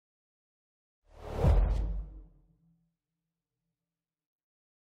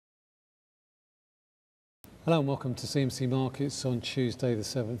Hello and welcome to CMC Markets on Tuesday the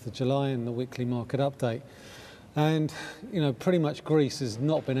 7th of July and the weekly market update. And pretty much Greece has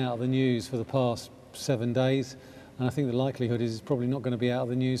not been out of the news for the past 7 days, and I think the likelihood is it's probably not going to be out of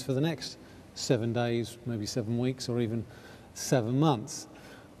the news for the next 7 days, maybe 7 weeks or even 7 months.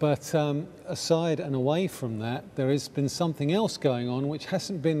 But aside and away from that, there has been something else going on which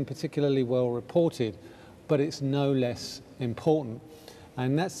hasn't been particularly well reported, but it's no less important,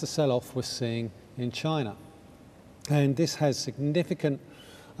 and that's the sell-off we're seeing in China. And this has significant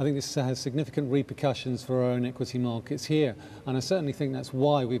repercussions for our own equity markets here. And I certainly think that's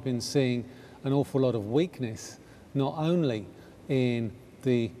why we've been seeing an awful lot of weakness, not only in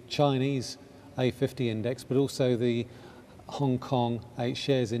the Chinese A50 index, but also the Hong Kong 8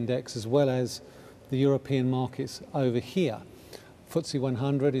 shares index, as well as the European markets over here. FTSE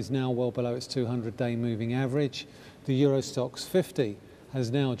 100 is now well below its 200-day moving average. The Euro Stoxx 50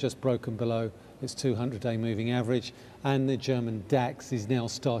 has now just broken below its 200-day moving average, and the German DAX is now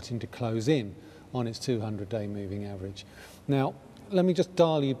starting to close in on its 200-day moving average. Now, let me just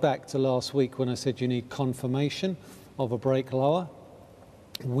dial you back to last week when I said you need confirmation of a break lower.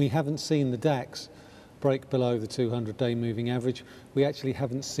 We haven't seen the DAX break below the 200-day moving average. We actually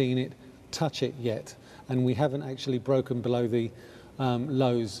haven't seen it touch it yet, and we haven't actually broken below the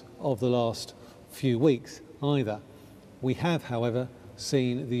lows of the last few weeks either. We have, however,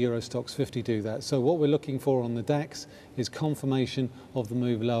 seen the Euro Stoxx 50 do that. So what we're looking for on the DAX is confirmation of the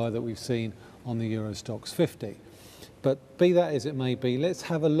move lower that we've seen on the Euro Stoxx 50. But be that as it may be, let's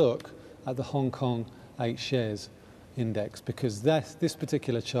have a look at the Hong Kong 8 shares index, because this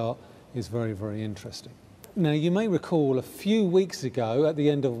particular chart is very, very interesting. Now, you may recall a few weeks ago at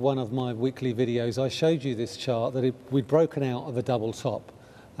the end of one of my weekly videos, I showed you this chart that we'd broken out of a double top,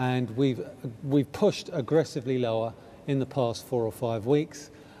 and we've pushed aggressively lower in the past 4 or 5 weeks,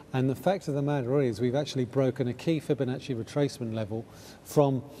 and the fact of the matter is we've actually broken a key Fibonacci retracement level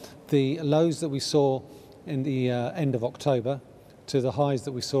from the lows that we saw in the end of October to the highs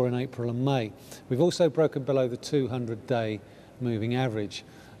that we saw in April and May. We've also broken below the 200-day moving average,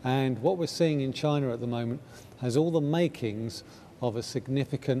 and what we're seeing in China at the moment has all the makings of a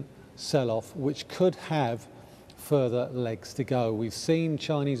significant sell-off which could have further legs to go. We've seen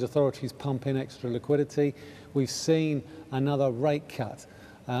Chinese authorities pump in extra liquidity. We've seen another rate cut,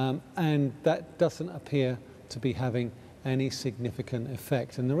 and that doesn't appear to be having any significant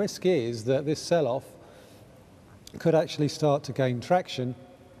effect. And the risk is that this sell-off could actually start to gain traction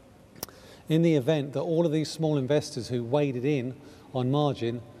in the event that all of these small investors who waded in on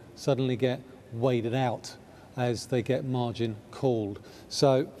margin suddenly get waded out as they get margin called.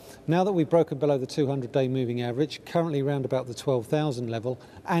 So now that we've broken below the 200-day moving average, currently around about the 12,000 level,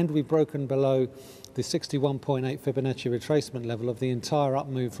 and we've broken below the 61.8 Fibonacci retracement level of the entire up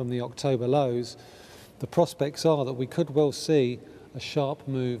move from the October lows, the prospects are that we could well see a sharp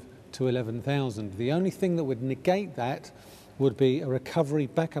move to 11,000. The only thing that would negate that would be a recovery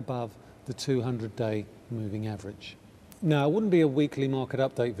back above the 200-day moving average. Now, it wouldn't be a weekly market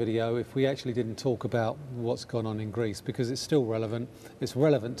update video if we actually didn't talk about what's gone on in Greece, because it's still relevant. It's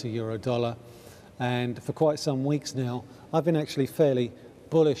relevant to euro dollar, and for quite some weeks now I've been actually fairly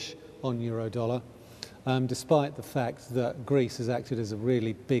bullish on euro dollar, despite the fact that Greece has acted as a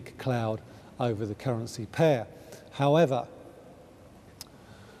really big cloud over the currency pair. However,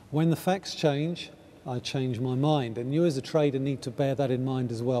 when the facts change, I change my mind, and you as a trader need to bear that in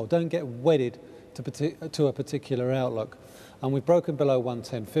mind as well. Don't get wedded to a particular outlook. And we've broken below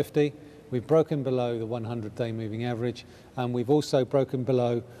 110.50, we've broken below the 100-day moving average, and we've also broken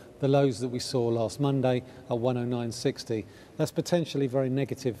below the lows that we saw last Monday at 109.60. That's potentially very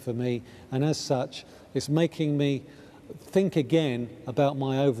negative for me, and as such it's making me think again about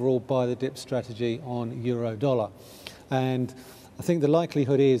my overall buy the dip strategy on euro dollar. And I think the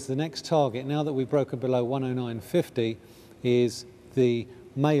likelihood is the next target, now that we've broken below 109.50, is the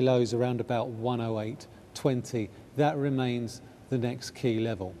May lows around about 108.20. That remains the next key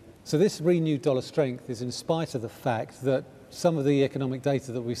level. So this renewed dollar strength is in spite of the fact that some of the economic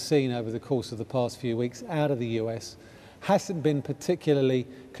data that we've seen over the course of the past few weeks out of the US hasn't been particularly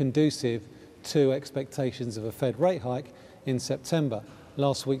conducive to expectations of a Fed rate hike in September.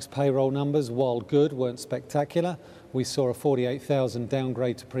 Last week's payroll numbers, while good, weren't spectacular. We saw a 48,000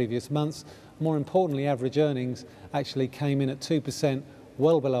 downgrade to previous months. More importantly, average earnings actually came in at 2%,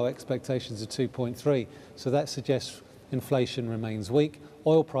 well below expectations of 2.3. So that suggests inflation remains weak.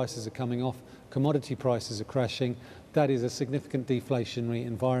 Oil prices are coming off, commodity prices are crashing. That is a significant deflationary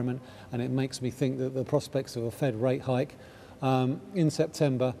environment, and it makes me think that the prospects of a Fed rate hike in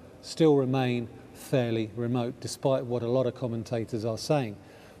September still remain fairly remote, despite what a lot of commentators are saying.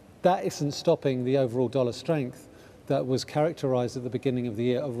 that isn't stopping the overall dollar strength that was characterized at the beginning of the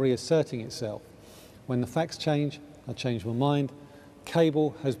year of reasserting itself. When the facts change, I change my mind.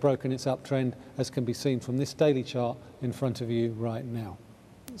 Cable has broken its uptrend, as can be seen from this daily chart in front of you right now.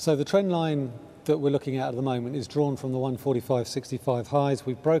 So the trend line that we're looking at the moment is drawn from the 145.65 highs.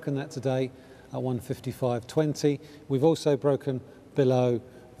 We've broken that today at 155.20. We've also broken below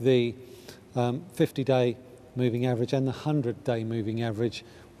the 50-day moving average and the 100-day moving average,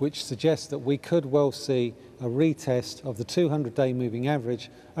 which suggests that we could well see a retest of the 200-day moving average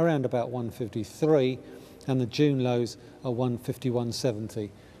around about 153 and the June lows are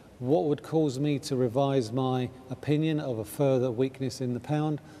 151.70. What would cause me to revise my opinion of a further weakness in the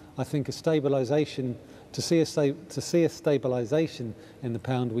pound? I think a stabilisation, to see a stabilisation in the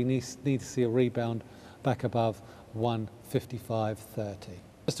pound, we need to see a rebound back above 155.30.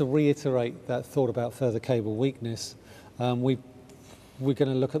 Just to reiterate that thought about further cable weakness, we're going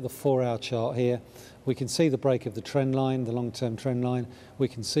to look at the 4-hour chart here. We can see the break of the trend line, the long-term trend line. We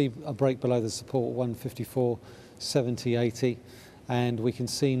can see a break below the support 154.70.80, and we can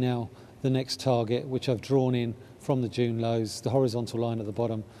see now the next target, which I've drawn in from the June lows, the horizontal line at the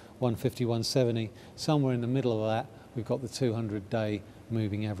bottom, 151.70. Somewhere in the middle of that, we've got the 200-day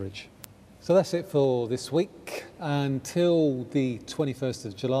moving average. So that's it for this week. Until the 21st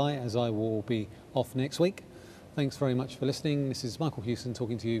of July, as I will be off next week. Thanks very much for listening. This is Michael Hewson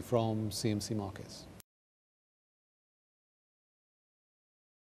talking to you from CMC Markets.